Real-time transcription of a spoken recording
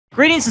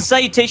Greetings and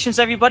salutations,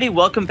 everybody.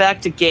 Welcome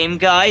back to Game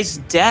Guys.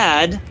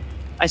 Dad,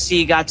 I see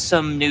you got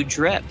some new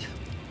drip.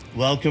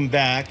 Welcome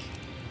back.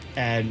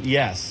 And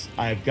yes,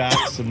 I've got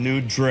some new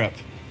drip.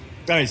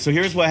 All right, so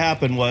here's what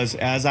happened was,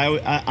 as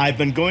I've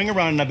been going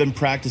around and I've been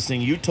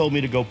practicing. You told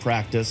me to go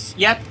practice.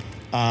 Yep.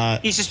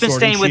 He's just been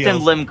staying within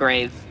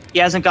Limgrave. He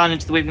hasn't gone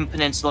into the Weeping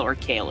Peninsula or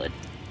Caelid.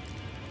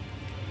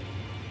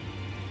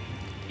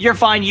 You're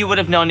fine. You would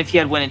have known if he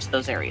had went into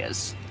those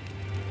areas.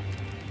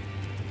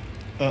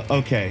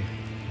 Okay.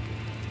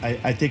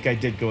 I think I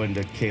did go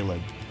into Caelid.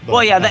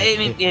 Well, yeah,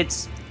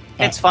 it's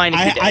fine.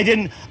 If you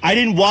did. I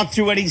didn't walk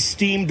through any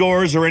steam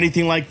doors or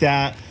anything like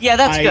that. Yeah,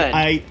 that's good.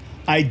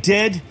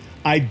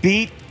 I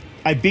beat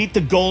the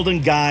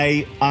golden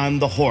guy on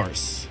the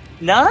horse.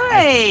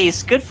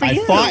 Nice, good for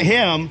you. I fought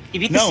him.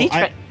 You beat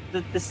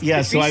the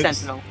sea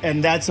sentinel.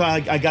 And that's how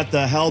I got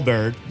the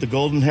halberd, the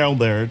golden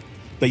halberd.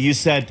 But you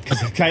said,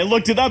 because I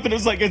looked it up and it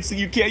was like,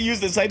 you can't use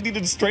this. I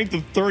needed strength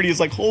of 30.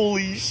 It's like,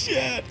 holy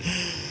shit.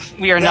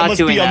 We are not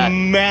doing that. That must be a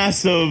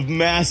massive,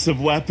 massive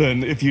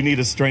weapon if you need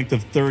a strength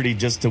of 30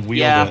 just to wield it.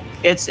 Yeah,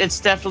 it's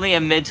definitely a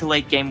mid to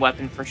late game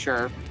weapon for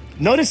sure.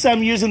 Notice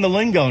I'm using the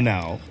lingo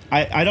now.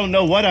 I don't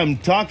know what I'm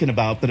talking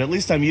about, but at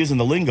least I'm using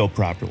the lingo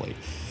properly.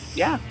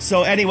 Yeah.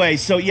 So anyway,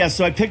 so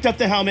I picked up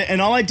the helmet,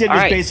 and all I did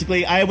was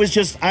basically I was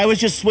just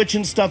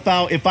switching stuff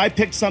out. If I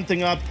picked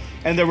something up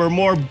and there were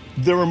more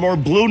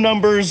blue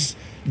numbers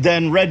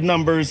than red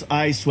numbers,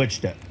 I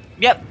switched it.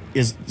 Yep.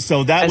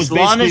 So that was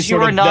basically as long as you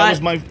were not that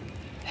was my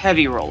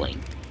heavy rolling.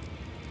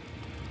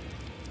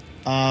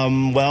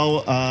 Go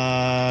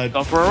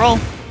for a roll.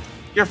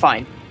 You're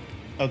fine.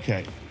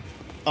 Okay.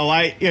 Oh,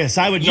 I would notice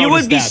that. You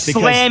would be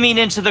slamming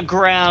into the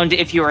ground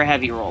if you were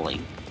heavy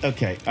rolling.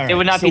 Okay, all right. It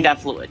would not be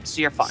that fluid, so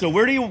you're fine. So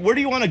where do you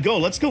want to go?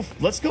 Let's go.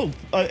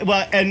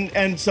 Well,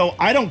 and so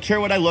I don't care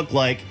what I look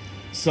like.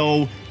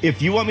 So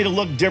if you want me to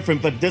look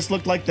different, but this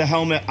looked like the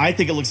helmet, I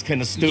think it looks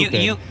kind of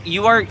stupid.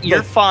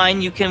 You're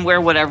fine. You can wear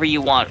whatever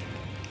you want.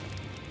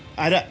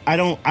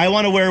 I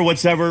want to wear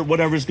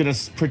whatever's going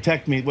to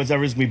protect me,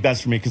 whatever's going to be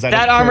best for me, because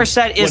that armor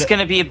set is going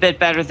to be a bit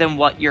better than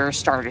what your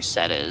starter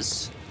set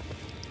is.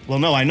 Well,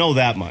 no, I know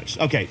that much.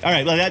 Okay, all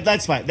right, well,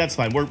 that's fine. That's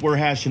fine. We're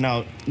hashing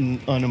out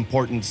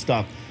unimportant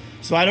stuff,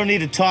 so I don't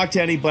need to talk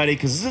to anybody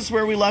because this is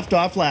where we left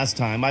off last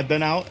time. I've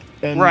been out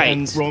and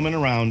roaming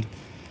around,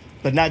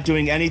 but not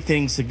doing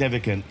anything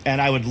significant. And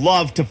I would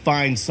love to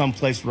find some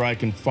place where I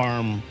can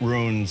farm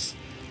runes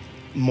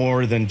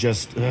more than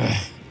just,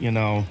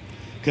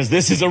 because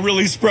this is a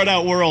really spread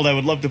out world. I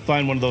would love to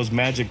find one of those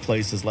magic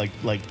places like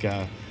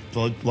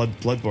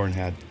Bloodborne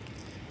had.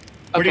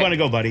 Where do you want to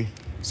go, buddy?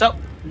 So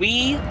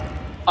we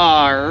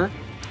are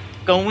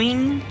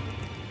going.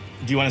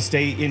 Do you want to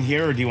stay in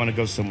here or do you want to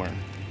go somewhere?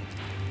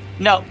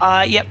 No.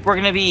 Yep. We're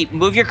gonna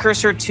move your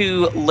cursor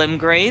to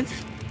Limgrave.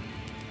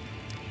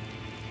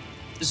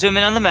 Zoom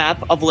in on the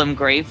map of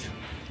Limgrave.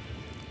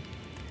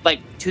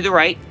 Like to the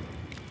right.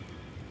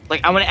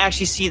 Like I want to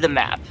actually see the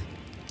map.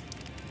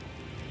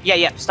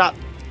 Yeah. Stop.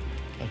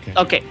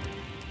 Okay,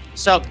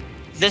 so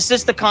this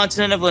is the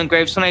continent of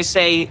Limgrave. So when I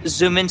say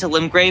zoom into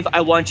Limgrave,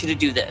 I want you to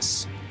do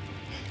this.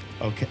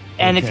 Okay.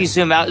 And if you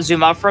zoom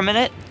out for a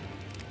minute,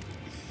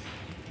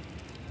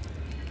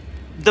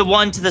 the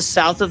one to the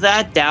south of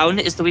that, down,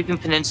 is the Weeping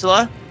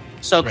Peninsula.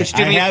 So could you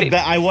do me a favor?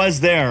 I was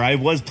there. I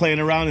was playing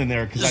around in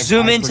there.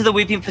 Zoom into the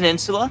Weeping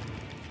Peninsula.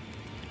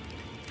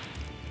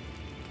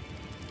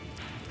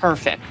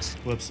 Perfect.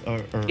 Whoops.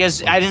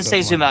 Yes, I didn't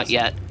say zoom out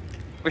yet.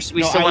 We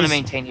still want to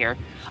maintain here.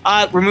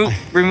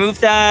 Remove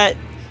that.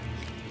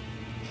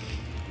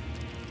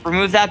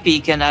 Remove that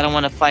beacon. I don't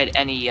want to fight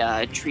any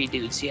tree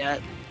dudes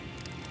yet.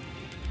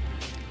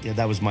 Yeah,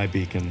 that was my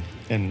beacon,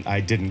 and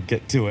I didn't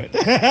get to it.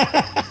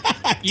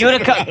 You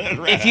would have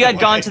if you had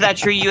gone to that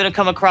tree, you would have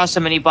come across a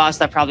mini boss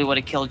that probably would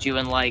have killed you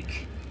in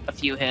like a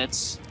few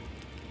hits.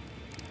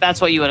 That's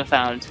what you would have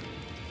found.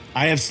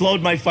 I have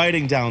slowed my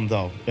fighting down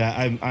though.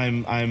 Yeah,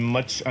 I'm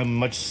much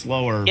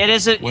slower. It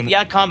is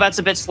combat's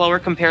a bit slower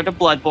compared to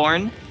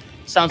Bloodborne.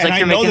 Sounds like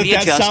you're making the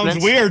adjustments. That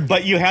sounds weird,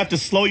 but you have to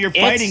slow your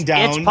fighting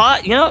down.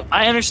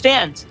 I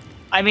understand.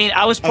 I mean,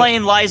 I was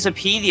playing Liza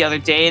P the other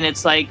day, and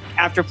it's like,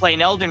 after playing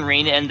Elden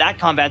Ring, and that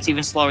combat's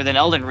even slower than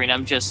Elden Ring,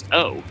 I'm just,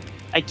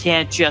 I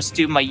can't just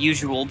do my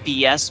usual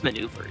BS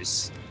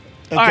maneuvers.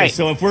 Okay, all right.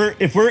 So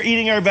if we're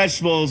eating our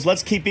vegetables,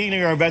 let's keep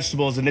eating our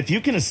vegetables, and if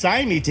you can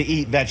assign me to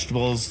eat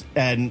vegetables,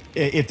 and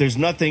if there's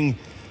nothing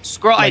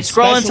scroll into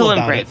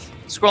Limgrave.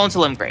 Scroll into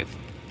Limgrave.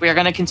 We are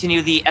going to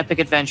continue the epic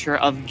adventure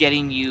of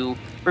getting you...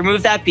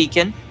 Remove that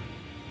beacon.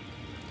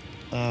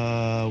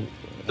 The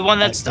one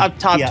that's up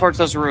top towards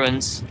those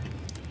ruins.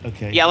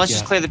 Okay. Yeah, let's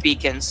just clear the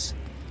beacons.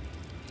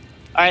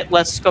 All right,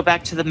 let's go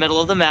back to the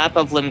middle of the map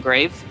of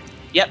Limgrave.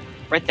 Yep,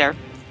 right there.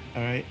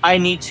 All right. I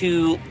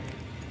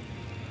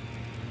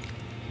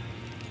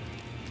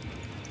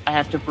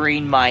have to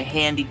bring my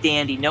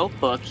handy-dandy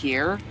notebook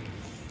here.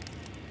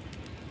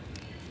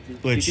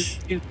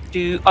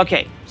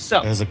 Okay, so...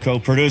 As a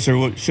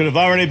co-producer, should have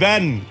already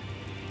been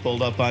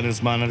pulled up on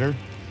his monitor.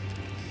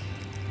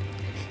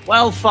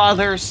 Well,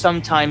 Father,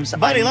 sometimes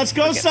Buddy, let's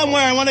go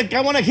somewhere. I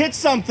want to hit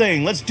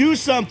something. Let's do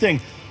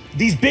something.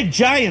 These big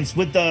giants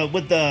with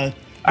the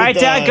All right,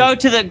 Dad, go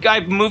to the guy.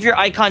 Move your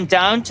icon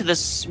down to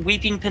the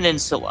Weeping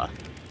Peninsula.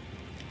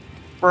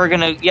 We're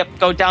gonna,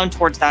 go down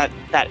towards that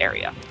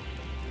area.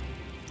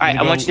 All right,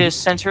 I want you to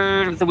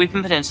center the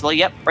Weeping Peninsula.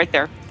 Yep, right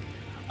there.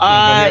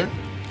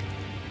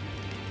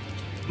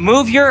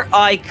 Move your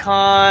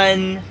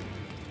icon.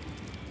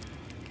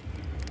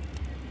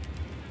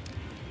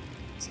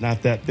 It's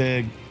not that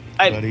big,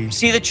 buddy.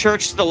 See the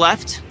church to the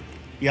left?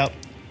 Yep.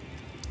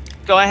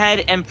 Go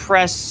ahead and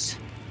press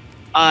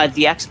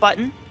the X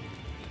button.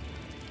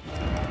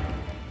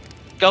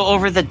 Go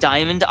over the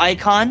diamond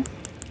icon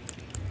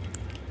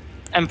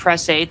and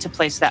press A to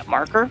place that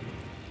marker.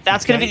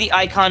 That's going to be the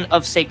icon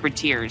of Sacred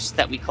Tears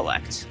that we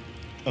collect.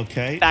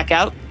 Okay. Back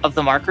out of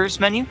the markers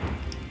menu.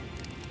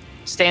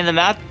 Stay in the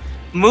map.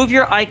 Move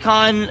your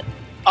icon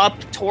up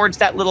towards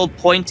that little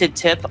pointed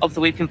tip of the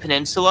Weeping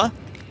Peninsula.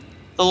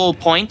 The little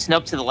point and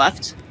up to the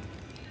left.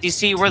 Do you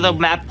see where the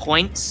map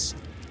points?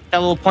 That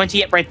little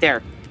pointy, right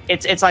there.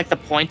 It's like the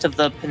point of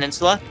the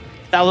peninsula.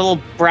 That little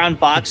brown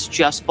box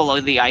just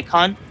below the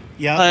icon.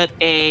 Yeah.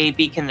 Put a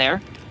beacon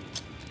there.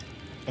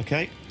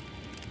 Okay.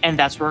 And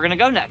that's where we're gonna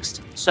go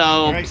next.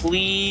 So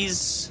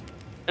please,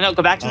 no,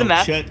 go back to the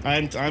map. Shit.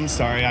 I'm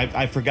sorry.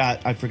 I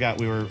forgot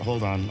we were.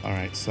 Hold on. All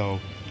right. So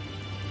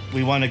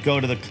we want to go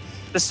to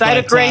the site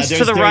of grace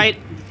to the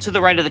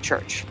right of the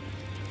church.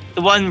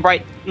 The one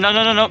right.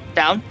 No.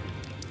 Down.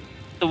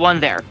 The one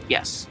there.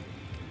 Yes.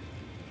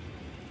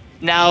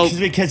 Now,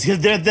 because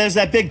there's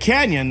that big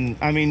canyon.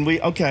 I mean, we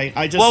have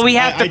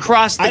to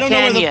cross the canyon. I don't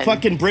know where the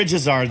fucking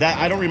bridges are.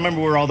 I don't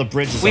remember where all the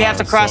bridges are. We have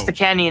to cross the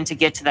canyon to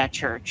get to that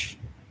church.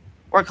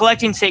 We're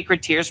collecting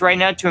Sacred Tears right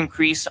now to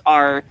increase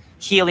our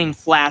healing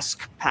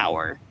flask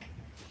power.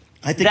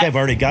 I think I've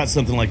already got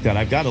something like that.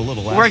 I've got a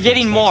little asterisk We're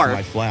getting more. next to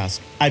my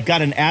flask. I've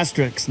got an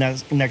asterisk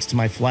next to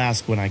my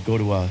flask when I go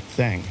to a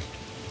thing.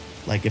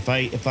 Like if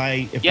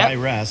I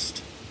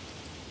rest,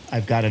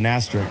 I've got an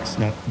asterisk,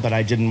 but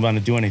I didn't want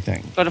to do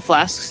anything. Go to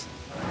flasks.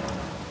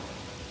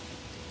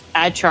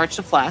 Add charge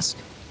to flask.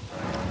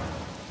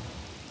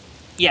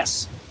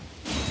 Yes.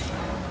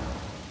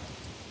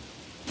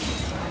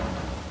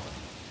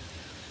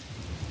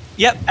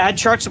 Yep, add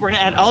charge. We're going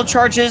to add all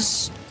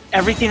charges.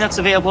 Everything that's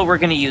available, we're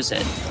going to use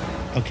it.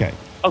 Okay.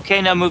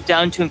 Okay, now move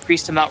down to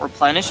increased amount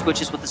replenished,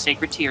 which is what the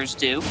Sacred Tears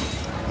do.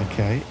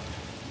 Okay.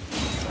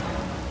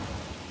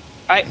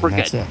 All right, we're good.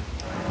 That's it.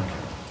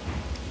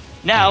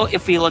 Now,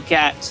 if we look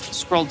at,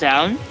 scroll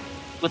down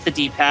with the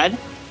D-pad.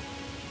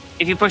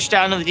 If you push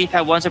down on the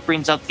D-pad once, it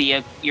brings up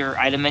the your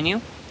item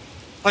menu.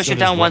 Push it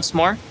down once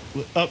more.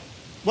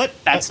 What?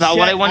 That's not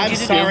what I wanted you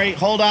to do. I'm sorry.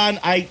 Hold on.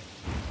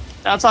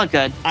 That's all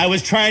good. I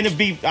was trying to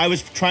be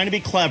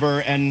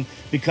clever, and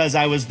because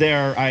I was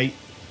there,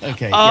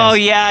 okay. Oh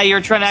yes. Yeah, you're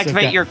trying to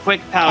activate your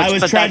quick pouch. I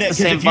was trying to, because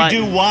if you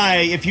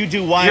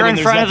do Y, you're in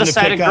front of the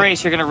site of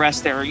grace. You're gonna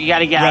rest there. You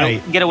gotta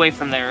get away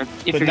from there.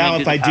 But now,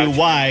 if I do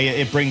Y,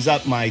 it brings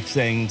up my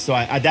thing. So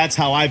that's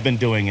how I've been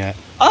doing it.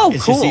 Oh,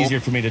 it's cool. It's just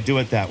easier for me to do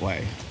it that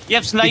way.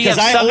 Yep. So now because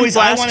you have 7 flasks.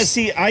 I want to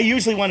see. I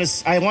usually want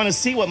to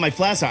see what my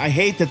flasks are. I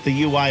hate that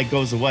the UI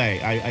goes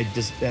away. I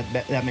just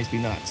that makes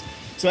me nuts.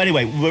 So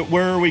anyway,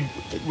 where are we?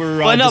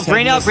 Well, no,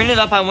 bring it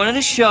up. I wanted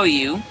to show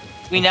you.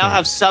 We now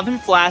have 7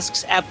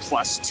 flasks at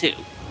 +2.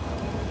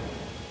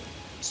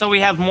 So we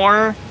have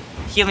more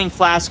healing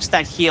flasks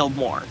that heal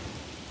more.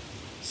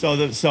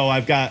 So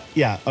I've got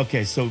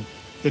okay. So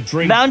the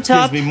drink Mount gives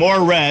up. me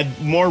more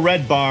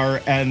red bar,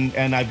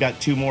 and I've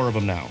got 2 more of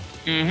them now.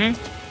 Mm-hmm.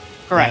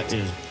 Correct. That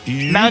is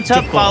beautiful. Mount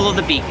up. Follow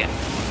the beacon.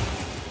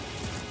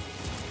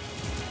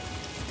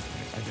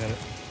 I got it.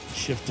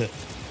 Shift to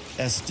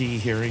SD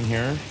hearing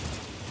here.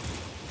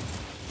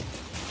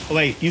 Oh,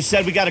 wait, you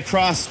said we got to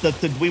cross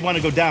we want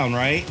to go down,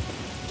 right?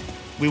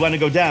 We want to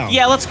go down.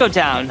 Yeah, let's go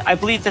down. I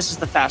believe this is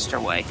the faster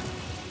way.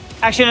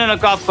 Actually, no,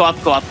 go up.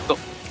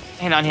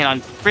 Hang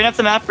on. Bring up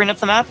the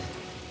map.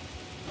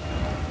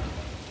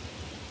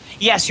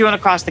 Yes, you want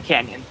to cross the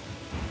canyon.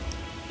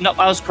 No,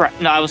 I was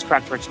correct. No, I was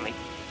correct originally.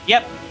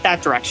 Yep,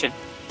 that direction.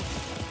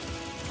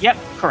 Yep,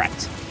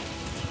 correct.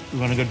 We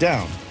want to go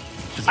down.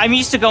 I'm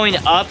used to going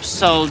up,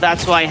 so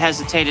that's why I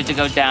hesitated to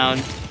go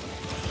down.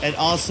 And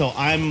also,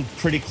 I'm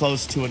pretty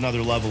close to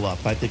another level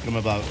up. I think I'm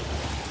about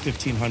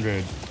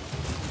 1,500.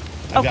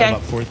 I've got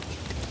about 4.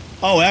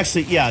 Oh,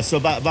 actually, yeah. So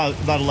about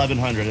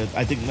 1,100.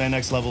 I think my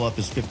next level up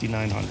is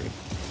 5,900.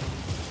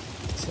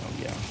 So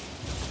yeah.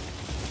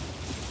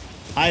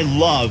 I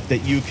love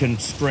that you can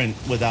sprint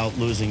without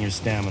losing your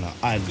stamina.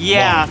 I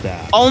love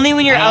that. Only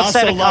when you're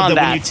outside of combat. I also love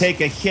that when you take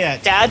a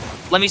hit. Dad,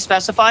 let me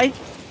specify.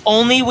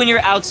 Only when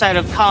you're outside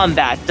of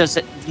combat does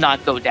it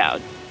not go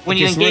down. When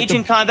you engage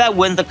in combat,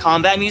 when the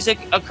combat music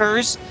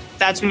occurs,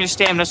 that's when your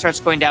stamina starts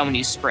going down when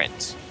you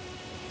sprint.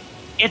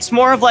 It's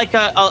more of like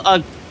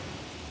a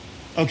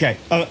Okay,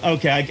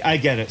 I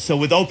get it. So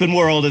with open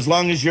world, as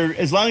long as you're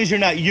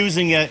not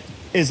using it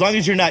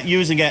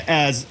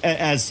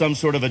as some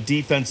sort of a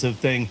defensive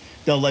thing,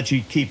 they'll let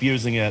you keep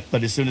using it,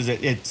 but as soon as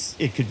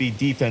it could be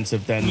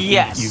defensive, then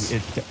yes.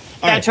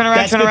 All right, turn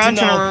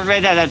around,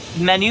 right there, that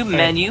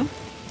menu.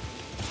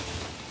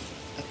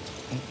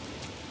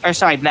 Or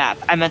sorry, map.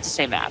 I meant to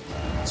say map.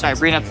 Sorry,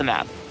 bring up the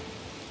map.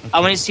 Okay. I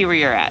want to see where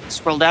you're at.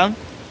 Scroll down.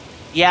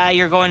 Yeah,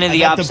 you're going in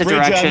the opposite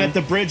direction. I'm at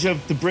the bridge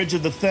of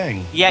the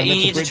thing. Yeah, you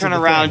need to turn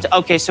around.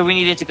 Okay, so we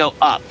needed to go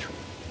up.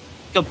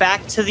 Go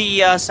back to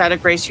the side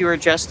of grace you were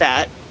just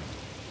at.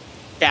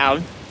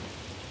 Down.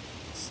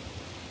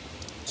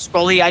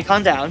 Scroll the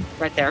icon down,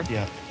 right there.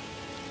 Yeah.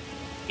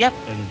 Yep,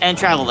 and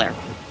travel there.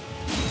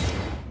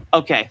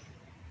 Okay.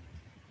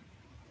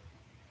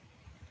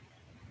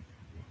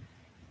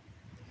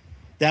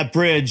 That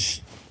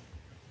bridge.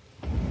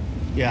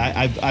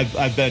 Yeah,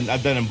 I've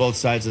been on both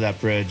sides of that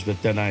bridge,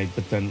 but then I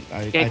pan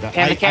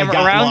the camera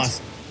around.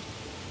 Lost.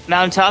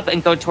 Mount up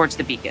and go towards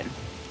the beacon.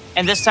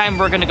 And this time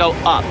we're gonna go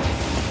up,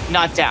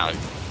 not down.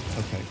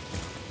 Okay.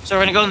 So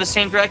we're gonna go in the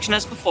same direction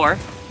as before.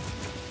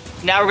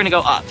 Now we're gonna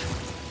go up.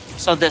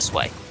 So this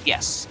way,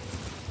 yes.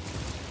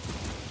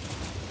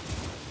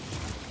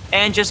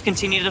 And just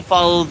continue to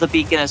follow the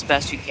beacon as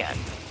best you can.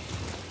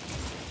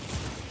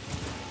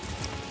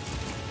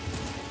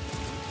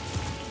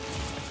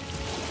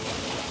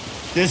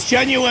 This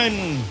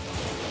genuine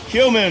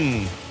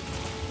human.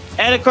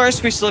 And of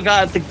course, we still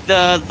got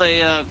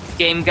the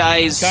Game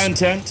Guys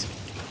content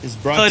is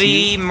brought hoodie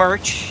to you.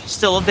 Merch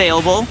still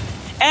available.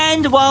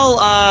 And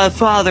while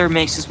Father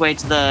makes his way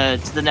to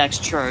the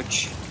next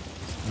church,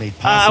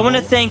 I want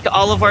to thank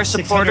all of our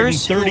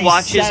supporters who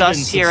watches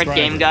us here at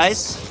Game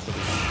Guys.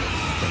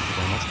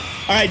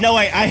 All right, no,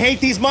 I hate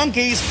these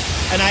monkeys,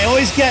 and I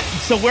always get.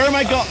 So where am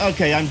I going?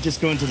 Okay, I'm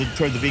just going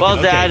toward the beacon. Well,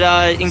 okay.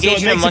 that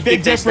engagement so it makes a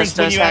big difference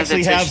when you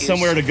actually have issues.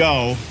 somewhere to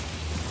go.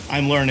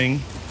 I'm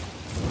learning.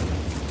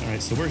 All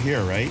right, so we're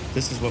here, right?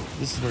 This is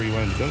where you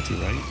wanted to go to,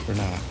 right, or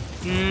not?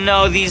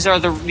 No, these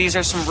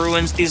are some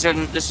ruins. This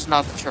is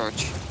not the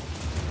church.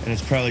 And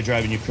it's probably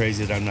driving you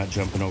crazy that I'm not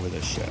jumping over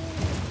this shit.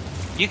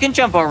 You can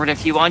jump over it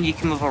if you want. You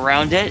can move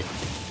around it.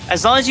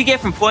 As long as you get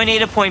from point A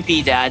to point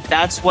B, Dad,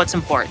 that's what's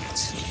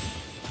important.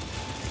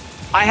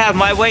 I have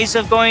my ways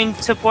of going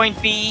to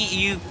point B.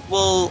 You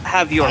will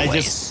have your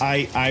ways.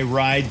 I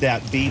ride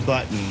that B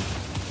button.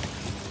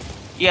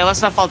 Yeah,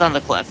 let's not fall down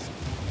the cliff.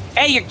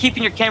 Hey, you're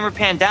keeping your camera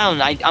pan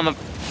down. I'm a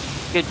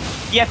good...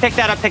 Yeah, pick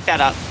that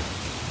up.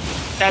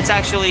 That's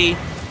actually...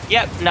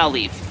 Yep, now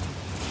leave.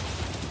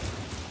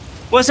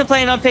 Wasn't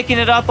planning on picking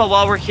it up, but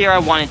while we're here, I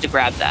wanted to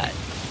grab that.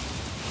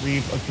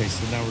 Leave. Okay,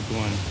 so now we're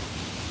going...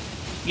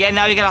 Yeah,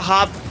 now you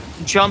gotta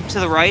jump to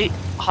the right,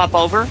 hop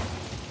over.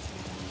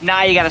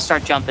 Now you gotta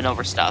start jumping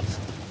over stuff.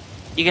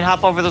 You can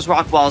hop over those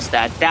rock walls,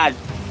 Dad. Dad,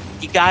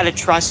 you gotta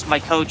trust my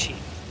coaching.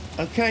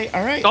 Okay,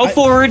 all right. Go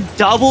forward,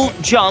 double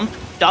jump.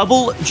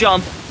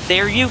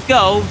 There you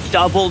go,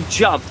 double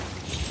jump.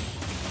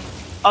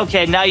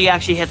 Okay, now you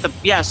actually hit the...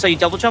 Yeah, so you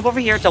double jump over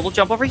here.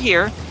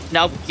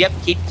 Now, yep,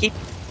 keep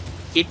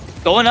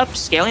going up,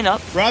 scaling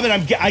up. Robin,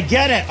 I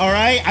get it, all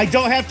right? I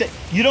don't have to...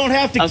 You don't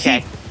have to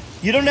keep...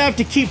 You don't have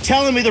to keep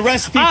telling me the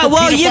recipe for peanut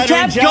butter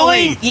and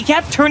jelly. You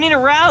kept turning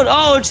around.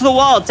 Oh, it's the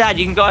wall. Dad,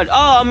 you can go ahead.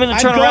 Oh, I'm going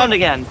to turn around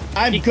again.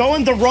 I'm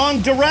going the wrong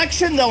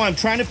direction, though. I'm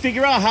trying to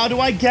figure out how do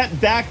I get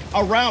back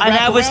around. And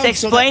I was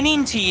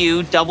explaining to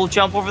you, double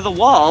jump over the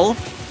wall.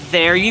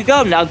 There you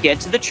go. Now get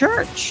to the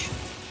church.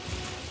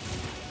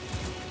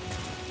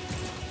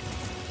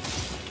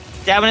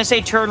 Dad, when I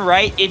say turn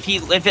right, if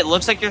it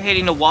looks like you're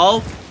hitting a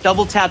wall,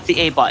 double tap the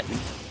A button.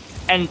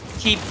 And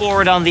keep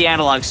forward on the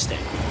analog stick.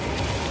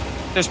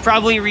 There's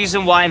probably a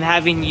reason why I'm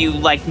having you,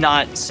 like,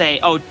 not say,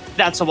 oh,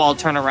 that's a wall,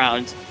 turn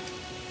around.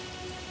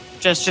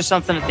 Just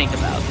something to think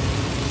about.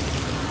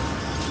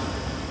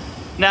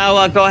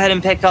 Now, go ahead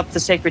and pick up the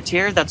sacred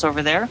tear that's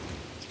over there.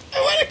 I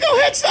want to go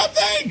hit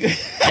something!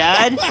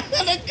 Dad? I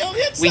want to go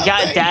hit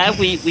something! Dad,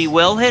 we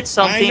will hit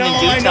something in due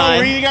time. I know,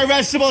 we're eating our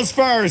vegetables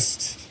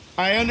first.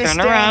 I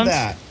understand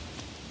that.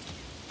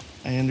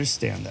 I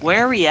understand that.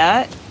 Where are we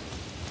at?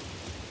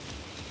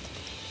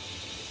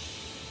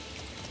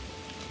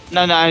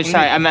 No, I'm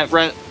sorry. I meant...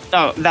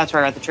 Oh, that's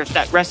right, at the church.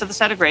 That rest of the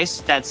side of grace.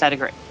 Dad's side of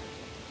grace.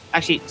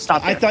 Actually,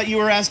 stop there. I thought you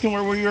were asking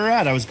where we were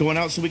at. I was going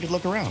out so we could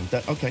look around.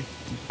 Okay.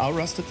 I'll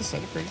rest at the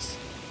side of grace.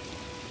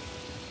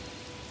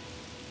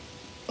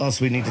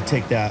 Also, we need to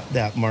take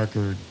that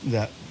marker,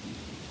 that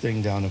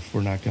thing down if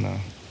we're not going to...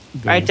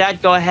 All right,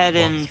 Dad, go ahead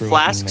and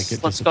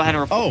flasks. Let's go ahead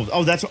and...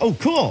 Oh,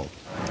 cool.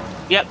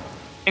 Yep.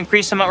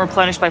 Increase amount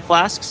replenished by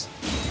flasks.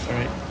 All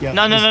right. Yeah.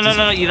 No.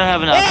 You don't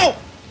have enough. Oh!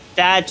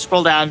 Dad,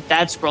 scroll down.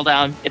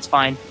 It's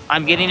fine.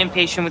 I'm getting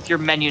impatient with your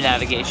menu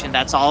navigation.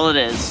 That's all it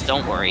is.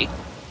 Don't worry.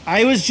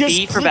 I was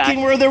just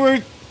clicking where there were...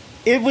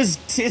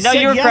 No,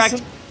 you were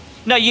correct.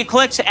 No, you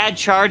clicked add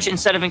charge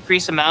instead of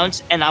increase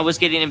amount, and I was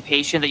getting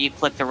impatient that you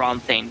clicked the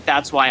wrong thing.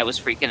 That's why I was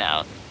freaking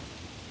out.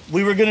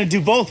 We were going to do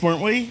both,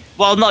 weren't we?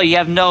 Well, no, you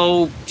have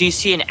no... Do you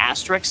see an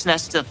asterisk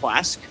next to the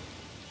flask?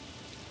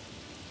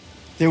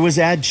 There was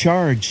add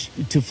charge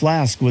to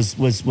flask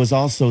was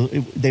also...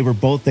 They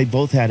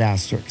both had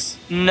asterisks.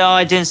 No,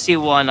 I didn't see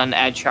one on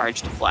add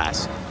charge to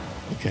flask.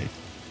 Okay.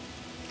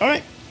 All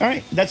right. All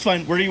right, that's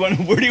fine. Where do you want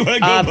to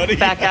go, buddy?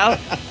 Back out.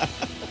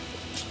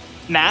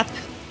 Map.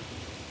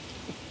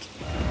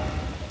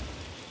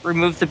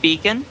 Remove the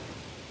beacon.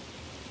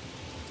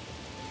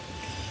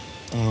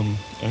 All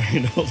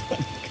right, hold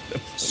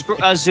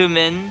on. Zoom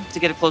in to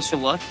get a closer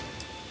look.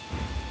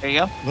 There you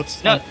go.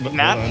 Whoops. No,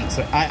 map.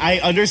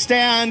 I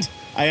understand.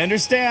 I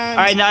understand.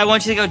 All right, now I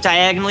want you to go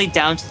diagonally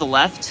down to the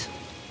left.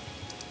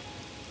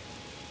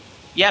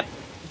 Yep,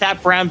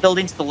 that brown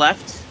building to the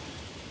left.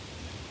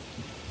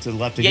 To the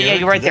left of here? Yeah,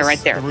 you're right there, right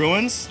there. The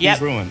ruins? Yep.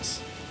 These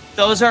ruins.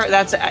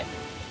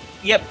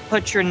 Yep,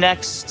 put your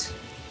next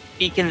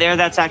beacon there.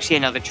 That's actually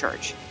another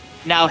church.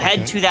 Now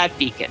head to that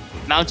beacon.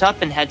 Mount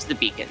up and head to the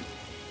beacon.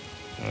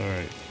 All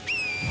right.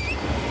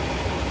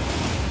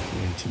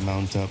 Going to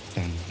mount up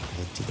and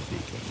head to the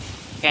beacon.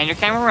 Pan your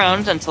camera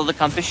around until the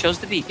compass shows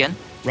the beacon.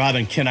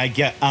 Robin, can I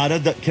get out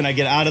of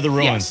the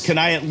ruins? Yes. Can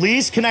I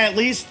at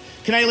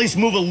least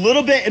move a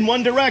little bit in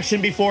one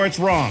direction before it's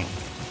wrong?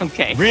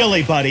 Okay.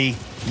 Really, buddy?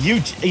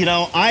 You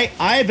know,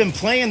 I've been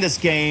playing this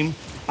game.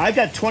 I've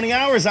got 20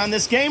 hours on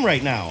this game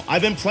right now.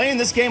 I've been playing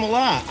this game a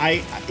lot.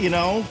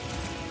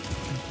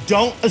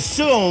 Don't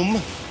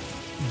assume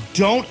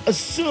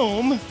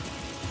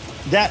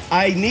that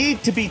I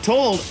need to be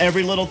told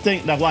every little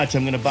thing. Now watch,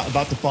 I'm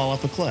about to fall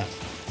off a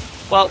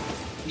cliff. Well,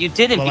 you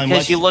didn't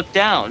because you looked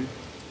down.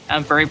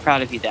 I'm very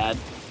proud of you, Dad.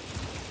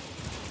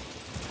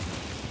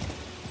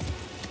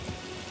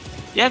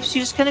 Yep, so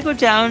you just kind of go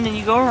down and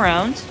you go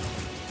around.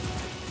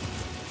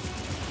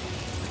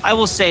 I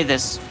will say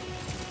this.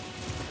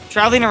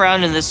 Traveling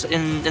around in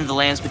the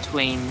lands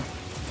between,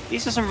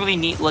 these are some really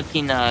neat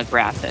looking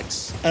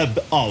graphics.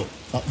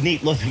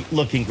 Neat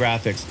looking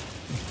graphics.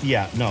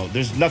 Yeah, no,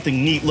 there's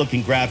nothing neat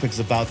looking graphics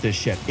about this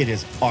shit. It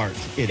is art.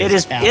 It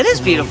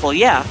is beautiful,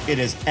 yeah. It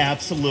is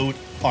absolute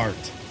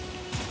art.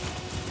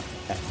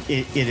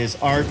 It is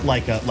art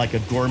like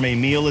a gourmet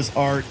meal is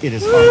art. It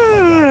is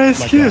art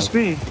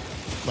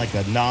like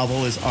a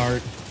novel is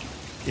art.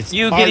 It's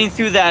you art. Getting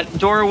through that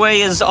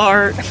doorway is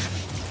art.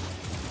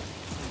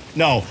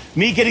 No,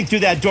 me getting through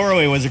that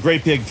doorway was a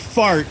great big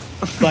fart,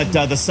 but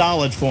the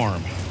solid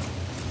form.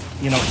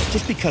 You know,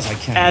 just because I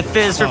can. F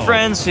is for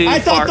friends who I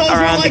thought those were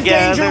like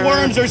together. danger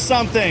worms or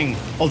something.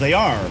 Oh, they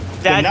are.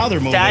 Dad, now they're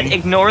moving. Dad,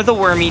 ignore the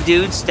wormy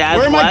dudes. Dad,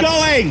 where am left.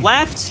 I going?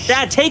 Left.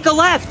 Dad, take a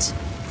left.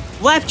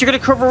 Left. You're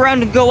gonna curve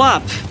around and go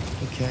up.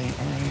 Okay. All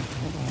right.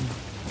 Hold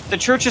on. The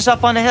church is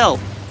up on a hill.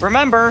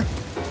 Remember.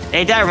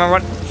 Hey, Dad. Remember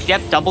what?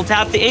 Yep. Double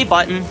tap the A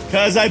button.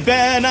 Cause I've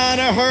been on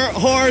a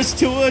horse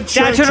to a church.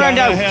 Dad, turn around.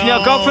 On a hill.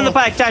 No, go from the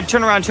back. Dad,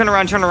 turn around. Turn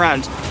around. Turn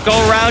around. Go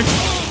around.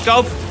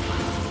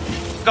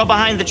 Go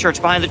behind the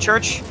church. Behind the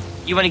church.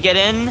 You want to get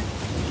in?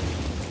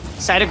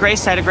 Side of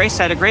grace, side of grace,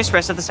 side of grace.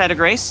 Rest at the side of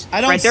grace.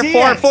 I don't right there. see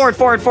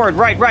Forward.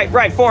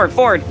 Right.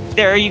 Forward.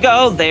 There you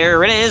go.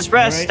 There it is.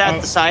 Rest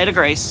at the side of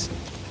grace.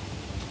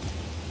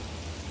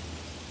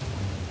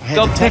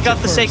 Go pick up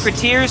the sacred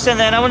tears, and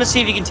then I want to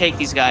see if you can take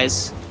these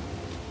guys.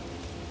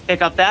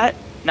 Pick up that.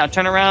 Now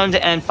turn around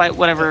and fight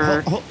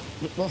whatever.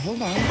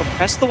 Hold on.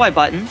 Press the Y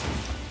button.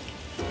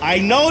 I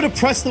know to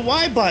press the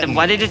Y button. Then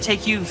why did it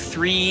take you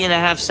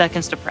 3.5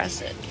 seconds to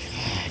press it?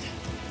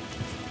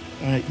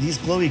 All right, these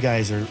glowy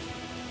guys are.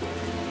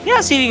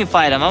 Yeah, see if you can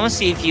fight them. I want to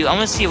see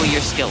what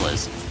your skill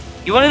is.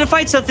 You wanted to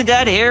fight something,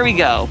 Dad? Here we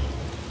go.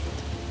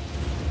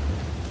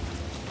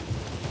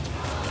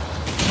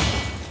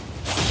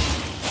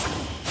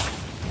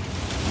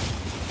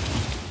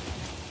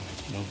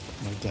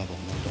 No double.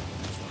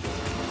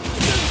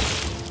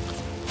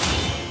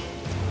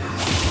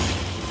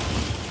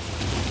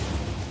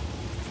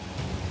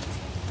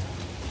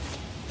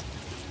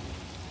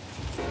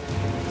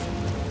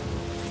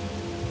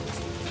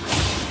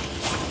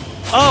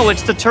 Oh,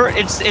 it's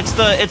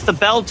the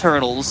bell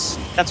turtles.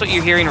 That's what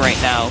you're hearing right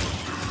now.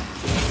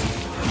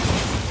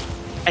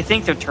 I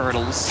think they're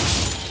turtles.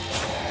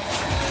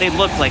 They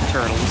look like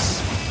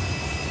turtles.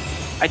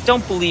 I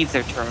don't believe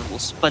they're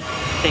turtles, but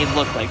they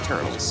look like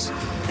turtles.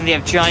 And they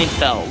have giant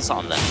bells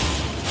on them.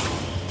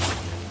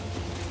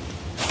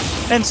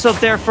 And so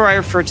therefore I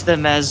refer to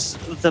them as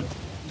the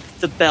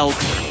bell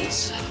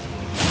turtles.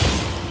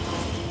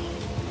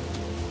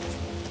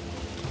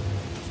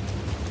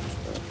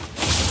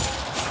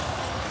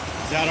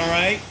 Is that all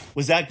right?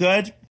 Was that good?